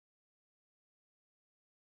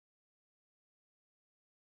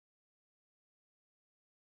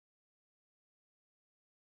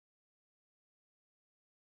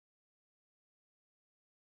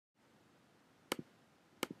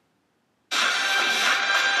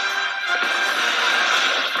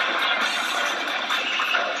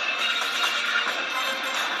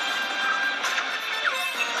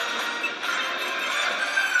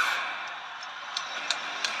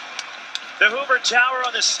Hoover Tower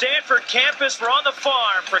on the Stanford campus. We're on the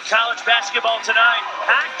farm for college basketball tonight.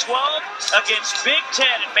 Pac-12 against Big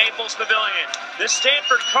Ten at Maples Pavilion. The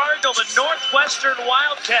Stanford Cardinal, the Northwestern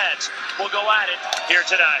Wildcats will go at it here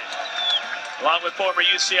tonight. Along with former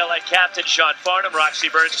UCLA captain Sean Farnham,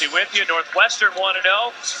 Roxy Bernstein with you. Northwestern 1-0,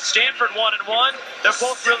 Stanford 1-1. They're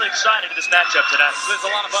both really excited in this matchup tonight. There's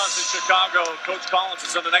a lot of buzz in Chicago. Coach Collins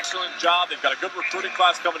has done an excellent job. They've got a good recruiting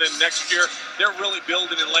class coming in next year. They're really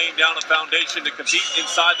building and laying down a foundation to compete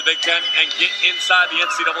inside the Big Ten and get inside the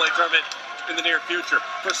NCAA tournament in the near future.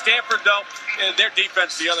 For Stanford, though, their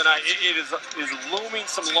defense the other night, it is looming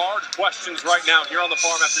some large questions right now here on the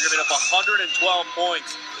farm after giving up 112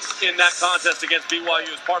 points in that contest against BYU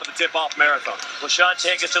as part of the tip-off marathon. Will Sean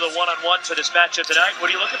take us to the one-on-one for this matchup tonight? What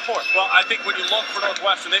are you looking for? Well, I think when you look for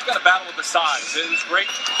Northwestern, they've got a battle with the size. There's great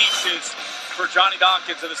pieces for Johnny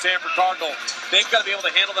Dawkins and the Stanford Cardinal. They've got to be able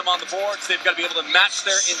to handle them on the boards. They've got to be able to match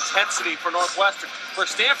their intensity for Northwestern. For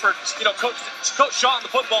Stanford, you know, Coach Shaw in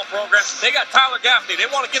the football program, they got Tyler Gaffney. They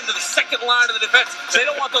want to get into the second line of the defense. They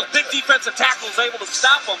don't want those big defensive tackles able to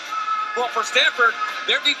stop them. Well, for Stanford,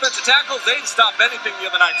 their defensive tackles, they didn't stop anything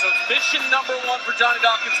the other night. So it's mission number one for Johnny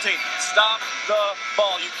Dawkins' team. Stop the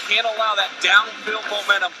ball. You can't allow that downfield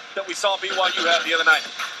momentum that we saw BYU have the other night.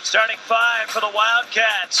 Starting five for the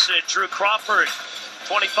Wildcats. Drew Crawford,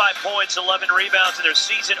 25 points, 11 rebounds in their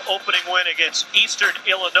season opening win against Eastern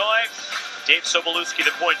Illinois. Dave Sobolewski,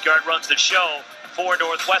 the point guard, runs the show for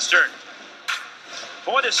Northwestern.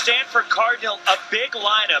 For the Stanford Cardinal, a big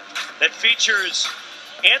lineup that features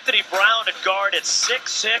Anthony Brown at guard at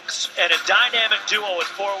 6'6", and a dynamic duo at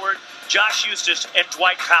forward, Josh Eustace and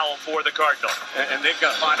Dwight Powell for the Cardinal. And they've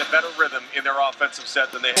got to find a better rhythm in their offensive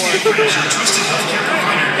set than they have. Twisted Healthcare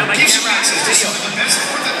Provider gives you access to some of the best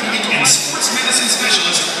orthopedic and sports medicine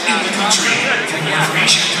specialists in the country. For more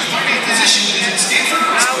information, to find a physician, visit Stanford.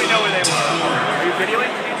 Now we know where they were. Are you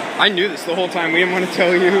videoing? I knew this the whole time. We didn't want to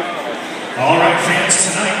tell you. All right, fans,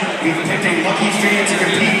 tonight we've picked a lucky fan to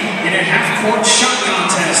compete in a half-court shot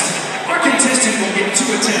contest. Our contestant will get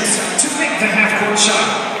 2 attempts to make the half-court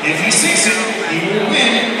shot. If he sinks it, he will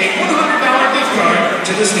win a $100 gift card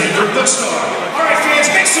to the Stanford Bookstore. All right, fans,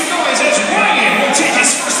 make some noise as Ryan will take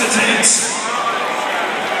his first attempt.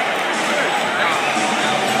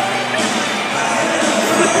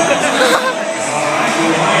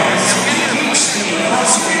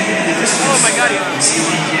 Oh my God!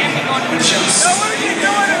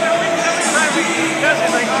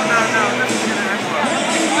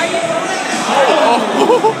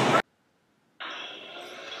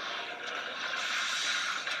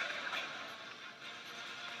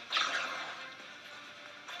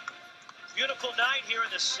 Beautiful night here in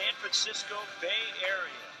the San Francisco Bay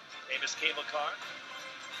Area. Famous cable car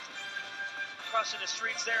crossing the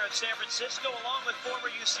streets there in San Francisco, along with former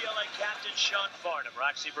UCLA captain Sean Farnham.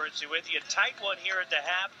 Roxy Bernstein with you. A tight one here at the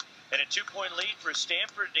half, and a 2-point lead for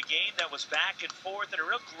Stanford in a game that was back and forth and a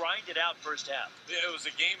real grinded out first half. Yeah, it was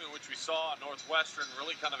a game in which we saw Northwestern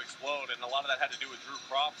really kind of explode, and a lot of that had to do with Drew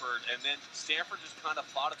Crawford, and then Stanford just kind of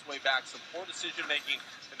fought its way back. Some poor decision-making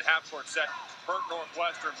in the half-court set hurt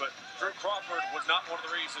Northwestern, but Drew Crawford was not one of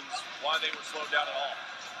the reasons why they were slowed down at all.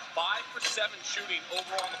 5 for 7 shooting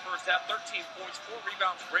overall in the first half, 13 points, 4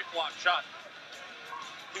 rebounds, great block shot.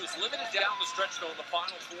 He was limited down the stretch, though, in the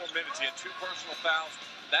final 4 minutes. He had 2 personal fouls.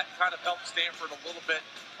 That kind of helped Stanford a little bit,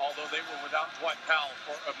 although they were without Dwight Powell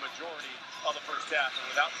for a majority of the first half. And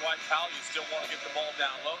without Dwight Powell, you still want to get the ball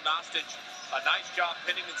down low. Nostich, a nice job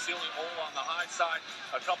pinning and sealing hole on the high side.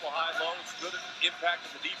 A couple high lows, good impact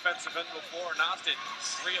of the defensive end of the floor. Nostich,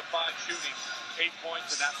 3 of 5 shooting, 8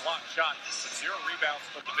 points in that block shot, but 0 rebounds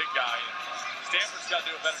from the big guy. And Stanford's got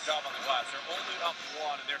to do a better job on the glass. They're only up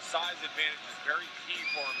 1, and their size advantage is very key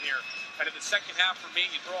for them here. And in the second half, for me,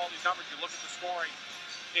 you throw all these numbers, you look at the scoring,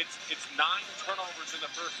 it's 9 turnovers in the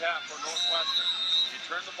first half for Northwestern. You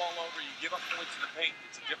turn the ball over, you give up points in the paint,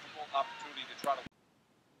 it's a difficult opportunity to try to...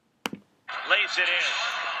 Lays it in.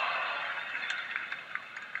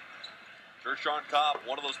 Sean Cobb,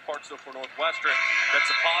 one of those parts, though, for Northwestern that's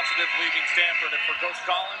a positive leaving Stanford. And for Coach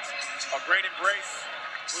Collins, a great embrace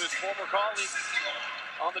with his former colleague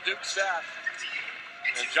on the Duke staff.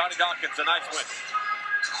 And Johnny Dawkins, a nice win.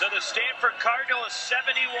 So the Stanford Cardinal, a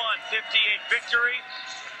 71-58 victory.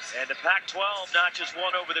 And the Pac-12 notches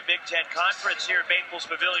one over the Big Ten Conference here at Maples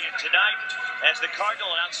Pavilion tonight, as the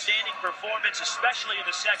Cardinal, an outstanding performance, especially in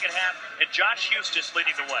the second half, and Josh Eustace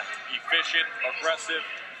leading the way. Efficient, aggressive,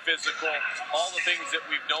 physical, all the things that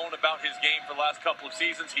we've known about his game for the last couple of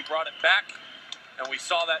seasons. He brought it back, and we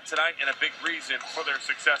saw that tonight, and a big reason for their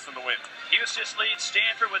success in the win. Eustis leads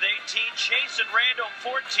Stanford with 18. Chase and Randall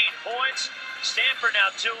 14 points. Stanford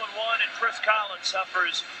now 2-1, and Chris Collins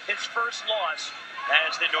suffers his first loss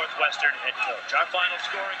as the Northwestern head coach. Our final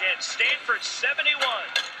score again, Stanford 71,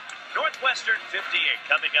 Northwestern 58.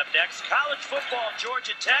 Coming up next, college football,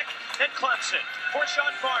 Georgia Tech and Clemson. For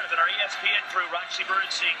Sean Farnham and our ESPN crew, Roxy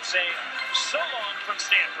Bernstein saying so long from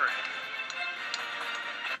Stanford.